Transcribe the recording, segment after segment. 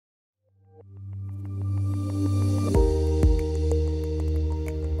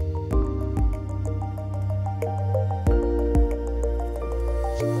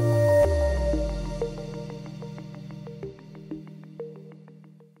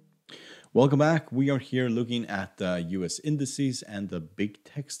Welcome back. We are here looking at the US indices and the big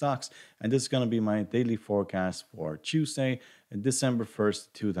tech stocks. And this is going to be my daily forecast for Tuesday, December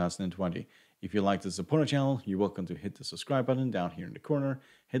 1st, 2020. If you like to support our channel, you're welcome to hit the subscribe button down here in the corner,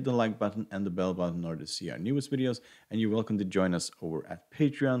 hit the like button and the bell button in order to see our newest videos. And you're welcome to join us over at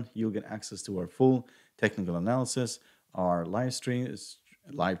Patreon. You'll get access to our full technical analysis, our live stream,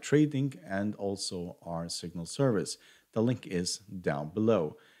 live trading, and also our signal service. The link is down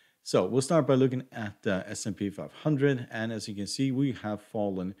below. So we'll start by looking at the S&P 500, and as you can see, we have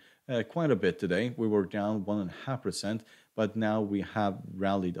fallen quite a bit today. We were down 1.5%, but now we have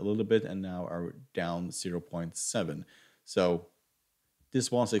rallied a little bit and now are down 0.7. So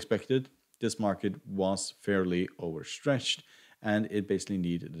this was expected. This market was fairly overstretched, and it basically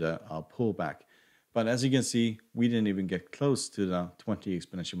needed a pullback. But as you can see, we didn't even get close to the 20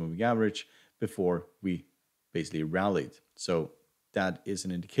 exponential moving average before we basically rallied. So that is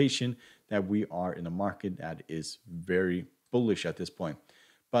an indication that we are in a market that is very bullish at this point.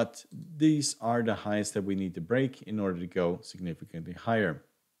 But these are the highs that we need to break in order to go significantly higher.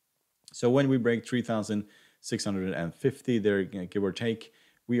 So when we break 3,650 there, give or take,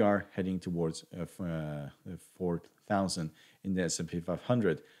 we are heading towards 4,000 in the S&P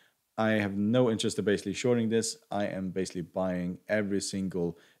 500. I have no interest in basically shorting this. I am basically buying every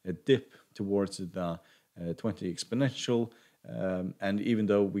single dip towards the 20 exponential. And even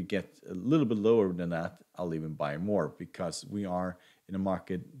though we get a little bit lower than that, I'll even buy more because we are in a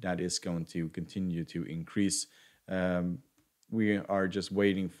market that is going to continue to increase. We are just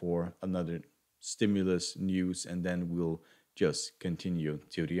waiting for another stimulus news, and then we'll just continue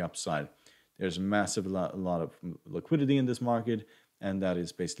to the upside. There's a massive lot of liquidity in this market, and that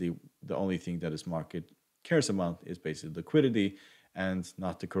is basically the only thing that this market cares about is basically liquidity, and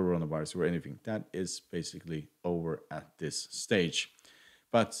not the coronavirus or anything. That is basically over at this stage.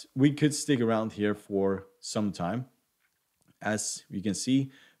 But we could stick around here for some time. As you can see,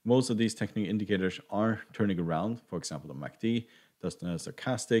 most of these technical indicators are turning around. For example, the MACD, the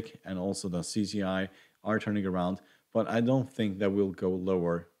stochastic, and also the CCI are turning around. But I don't think that we'll go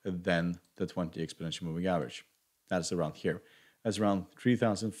lower than the 20 exponential moving average. That's around here. That's around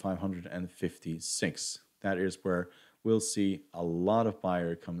 3,556. That is where we'll see a lot of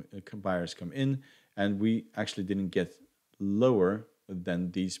buyers come in, and we actually didn't get lower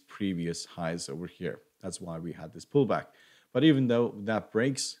than these previous highs over here. That's why we had this pullback. But even though that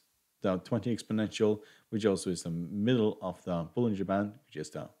breaks the 20 exponential, which also is the middle of the Bollinger Band, which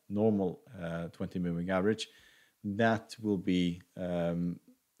is the normal 20 moving average, that will be an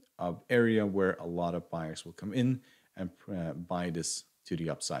area where a lot of buyers will come in and buy this to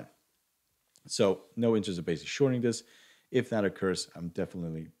the upside. So no interest in basically shorting this. If that occurs, I'm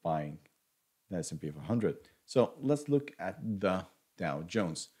definitely buying the S&P 500. So let's look at the Dow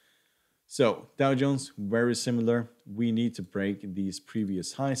Jones. So Dow Jones, very similar. We need to break these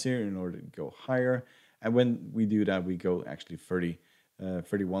previous highs here in order to go higher. And when we do that, we go actually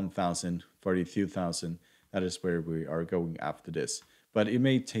 31,000, 42,000. That is where we are going after this. But it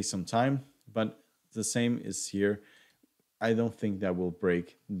may take some time, but the same is here. I don't think that will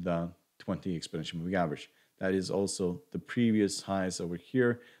break the 20 exponential moving average. That is also the previous highs over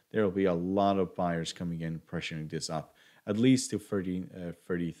here. There will be a lot of buyers coming in, pressuring this up, at least to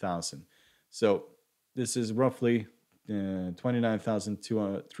 30,000. So this is roughly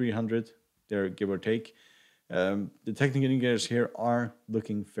 29,300 there, give or take. The technical indicators here are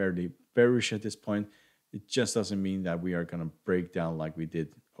looking fairly bearish at this point. It just doesn't mean that we are going to break down like we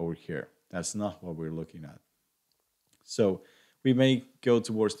did over here. That's not what we're looking at. So we may go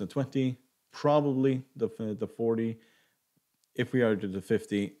towards the 20, probably the 40. If we are to the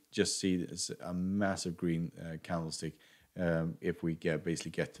 50, just see this a massive green candlestick if we basically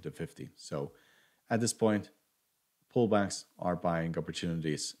get to the 50. So at this point, pullbacks are buying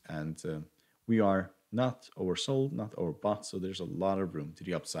opportunities, and we are not oversold, not overbought, so there's a lot of room to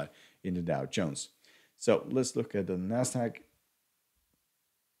the upside in the Dow Jones. So let's look at the Nasdaq.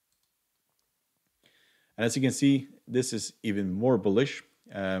 And as you can see, this is even more bullish.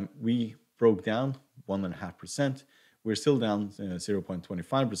 We broke down 1.5%. We're still down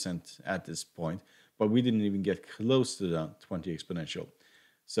 0.25% at this point, but we didn't even get close to the 20 exponential.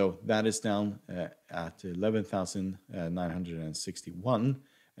 So that is down at 11,961.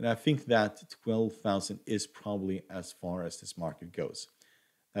 And I think that 12,000 is probably as far as this market goes.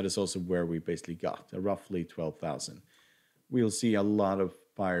 That is also where we basically got, roughly 12,000. We'll see a lot of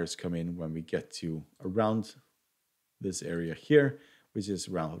buyers come in when we get to around this area here, which is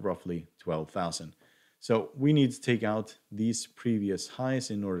around roughly 12,000. So we need to take out these previous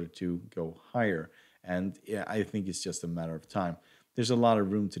highs in order to go higher. And yeah, I think it's just a matter of time. there's a lot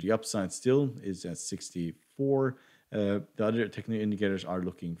of room to the upside still. It's at 64. The other technical indicators are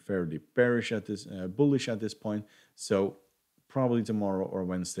looking fairly bearish at this, bullish at this point. So probably tomorrow or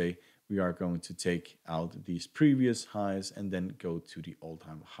Wednesday, we are going to take out these previous highs and then go to the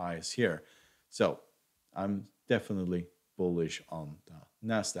all-time highs here. So I'm definitely bullish on the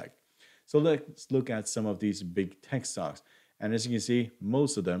Nasdaq. So let's look at some of these big tech stocks. And as you can see,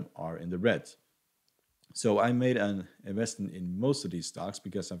 most of them are in the red. So I made an investment in most of these stocks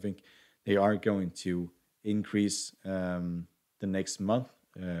because I think they are going to increase the next month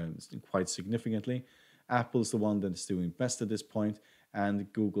quite significantly. Apple is the one that's doing best at this point,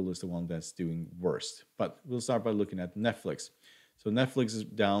 and Google is the one that's doing worst. But we'll start by looking at Netflix. So Netflix is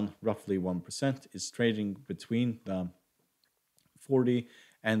down roughly 1%. It's trading between the 40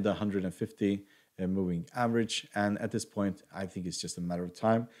 and the 150 moving average. And at this point, I think it's just a matter of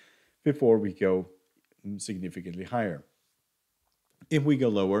time before we go significantly higher. If we go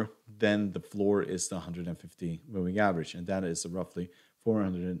lower, then the floor is the 150 moving average, and that is roughly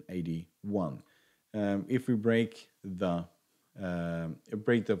 481. If we break the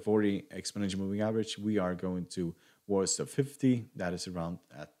 40 exponential moving average, we are going towards the 50. That is around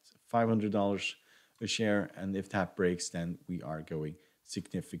at $500 a share, and if that breaks, then we are going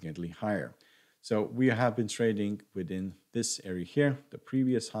significantly higher. So we have been trading within this area here, the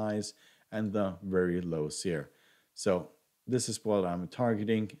previous highs and the very lows here. So this is what I'm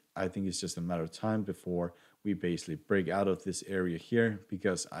targeting. I think it's just a matter of time before we basically break out of this area here,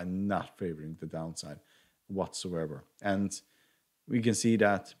 because I'm not favoring the downside whatsoever. And we can see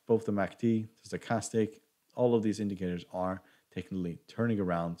that both the MACD, the stochastic, all of these indicators are technically turning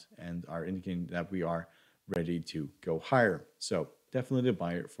around and are indicating that we are ready to go higher. So definitely a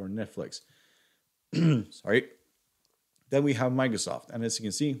buyer for Netflix. Sorry. Then we have Microsoft, and as you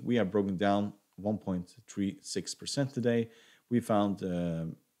can see, we have broken down 1.36% today. We found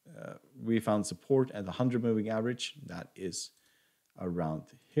support at the 100 moving average. That is around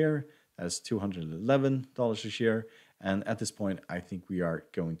here. That's $211 a share. And at this point, I think we are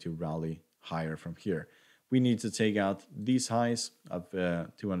going to rally higher from here. We need to take out these highs of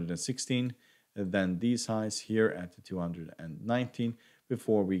 216, and then these highs here at 219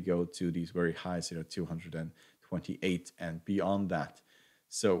 before we go to these very highs here at 228 and beyond that.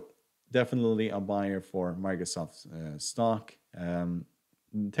 So definitely a buyer for Microsoft stock.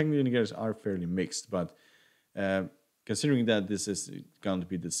 Technical indicators are fairly mixed, but considering that this is going to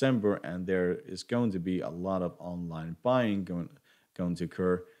be December and there is going to be a lot of online buying going to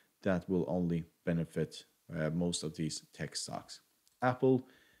occur, that will only benefit most of these tech stocks. Apple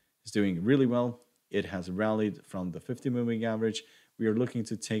is doing really well. It has rallied from the 50 moving average. We are looking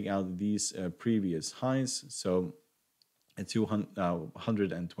to take out these previous highs. So at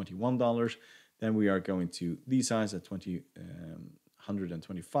 $121, then we are going to these highs at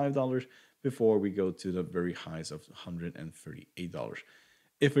 $125 before we go to the very highs of $138.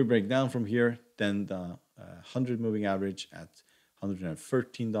 If we break down from here, then the 100 moving average at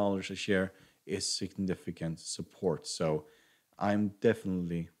 $113 a share is significant support. So I'm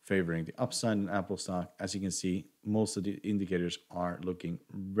definitely favoring the upside in Apple stock. As you can see, most of the indicators are looking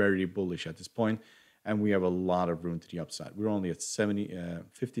very bullish at this point, and we have a lot of room to the upside. We're only at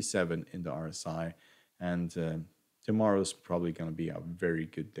 57 in the RSI, and tomorrow's probably going to be a very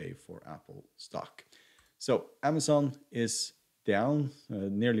good day for Apple stock. So Amazon is down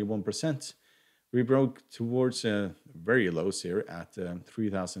nearly 1%. We broke towards very lows here at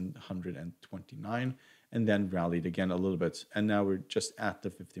 3,129 and then rallied again a little bit. And now we're just at the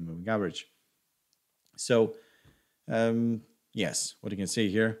 50 moving average. So yes, what you can see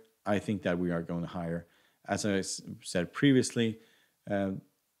here, I think that we are going higher. As I said previously,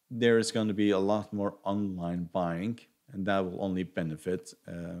 there is going to be a lot more online buying, and that will only benefit,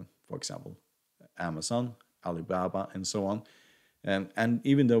 for example, Amazon, Alibaba, and so on. And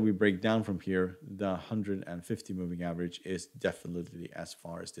even though we break down from here, the 150 moving average is definitely as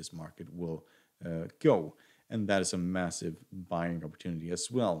far as this market will go. And that is a massive buying opportunity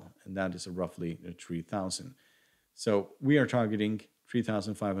as well. And that is roughly 3,000. So we are targeting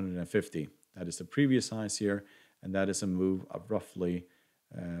 3,550. That is the previous highs here. And that is a move of roughly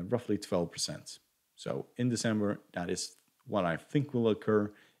 12%. So in December, that is what I think will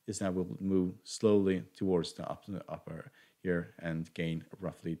occur, is that we'll move slowly towards the upper here and gain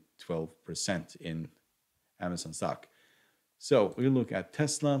roughly 12% in Amazon stock. So we look at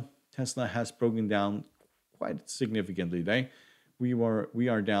Tesla. Tesla has broken down quite significantly today. We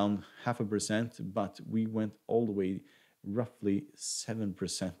are down 0.5%, but we went all the way roughly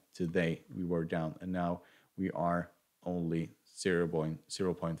 7% today. We were down, and now we are only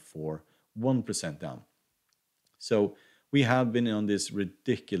 0.41% down. So We have been on this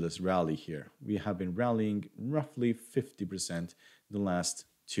ridiculous rally here. We have been rallying roughly 50% the last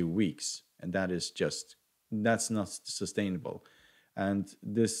 2 weeks, and that's not sustainable. And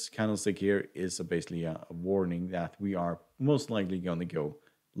this candlestick here is basically a warning that we are most likely going to go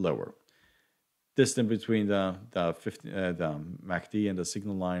lower. Distance between the MACD and the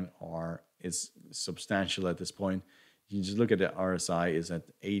signal line is substantial at this point. You can just look at the RSI is at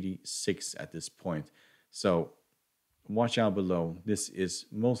 86 at this point. So watch out below. This is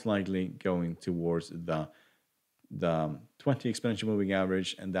most likely going towards the 20 exponential moving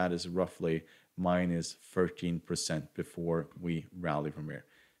average, and that is roughly minus 13% before we rally from here.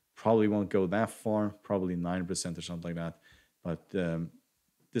 Probably won't go that far, probably 9% or something like that. But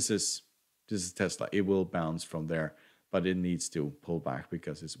this is Tesla. It will bounce from there, but it needs to pull back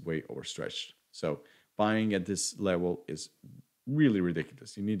because it's way overstretched. So buying at this level is really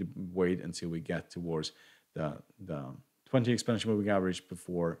ridiculous. You need to wait until we get towards the 20 exponential moving average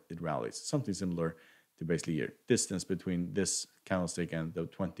before it rallies. Something similar to basically your distance between this candlestick and the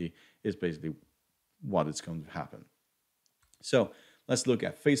 20 is basically what is going to happen. So let's look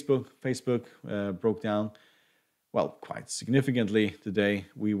at Facebook. Facebook broke down, well, quite significantly today.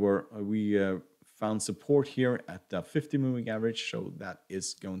 We found support here at the 50 moving average, so that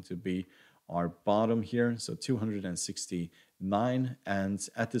is going to be our bottom here, so 269, and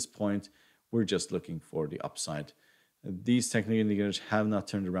at this point we're just looking for the upside. These technical indicators have not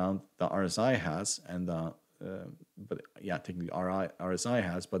turned around. The RSI has, and technically RSI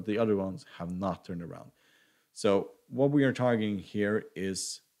has, but the other ones have not turned around. So what we are targeting here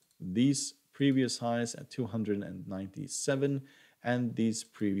is these previous highs at 297 and these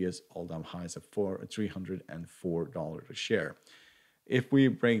previous all-time highs at $304 a share. If we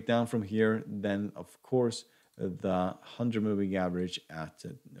break down from here, then of course the 100 moving average at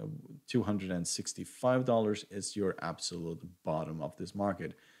 $265 is your absolute bottom of this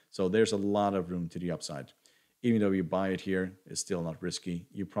market. So there's a lot of room to the upside. Even though you buy it here, it's still not risky.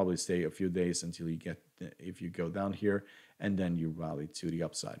 You probably stay a few days until if you go down here, and then you rally to the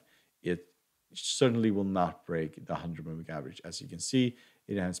upside. It certainly will not break the 100 moving average. As you can see,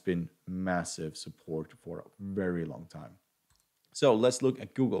 it has been massive support for a very long time. So let's look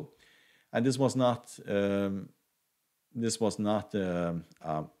at Google. And this was not a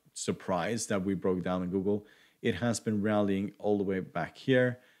surprise that we broke down on Google. It has been rallying all the way back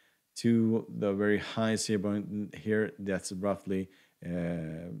here to the very highs here. That's roughly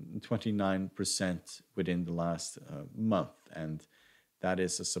 29% within the last month, and that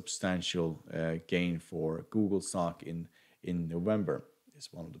is a substantial gain for Google stock in November.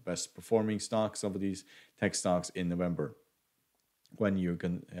 It's one of the best performing stocks of these tech stocks in November. When you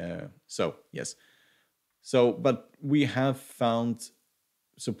can, but we have found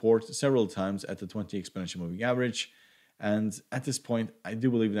support several times at the 20 exponential moving average. And at this point, I do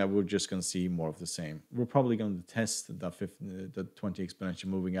believe that we're just going to see more of the same. We're probably going to test the 20 exponential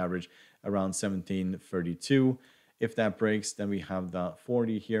moving average around 1732. If that breaks, then we have the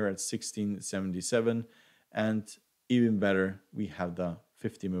 40 here at 1677. And even better, we have the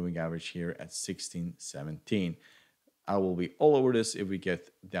 50 moving average here at 1617. I will be all over this if we get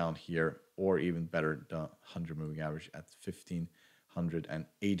down here, or even better, the 100 moving average at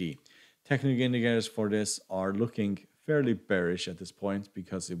 1580. Technical indicators for this are looking fairly bearish at this point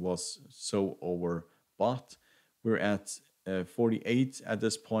because it was so overbought. We're at 48 at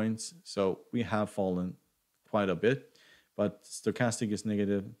this point, so we have fallen quite a bit, but stochastic is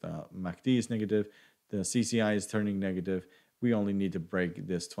negative, the MACD is negative, the CCI is turning negative. We only need to break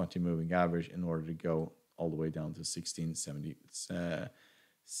this 20 moving average in order to go all the way down to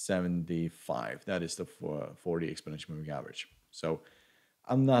 1675. That is the 40 exponential moving average. So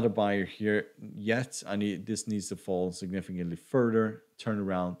I'm not a buyer here yet. This needs to fall significantly further, turn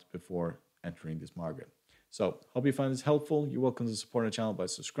around before entering this market. So hope you find this helpful. You're welcome to support our channel by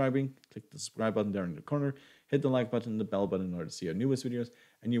subscribing. Click the subscribe button there in the corner. Hit the like button and the bell button in order to see our newest videos.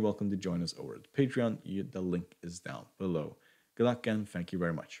 And you're welcome to join us over at Patreon. The link is down below. Good luck and thank you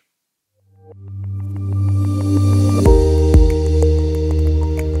very much.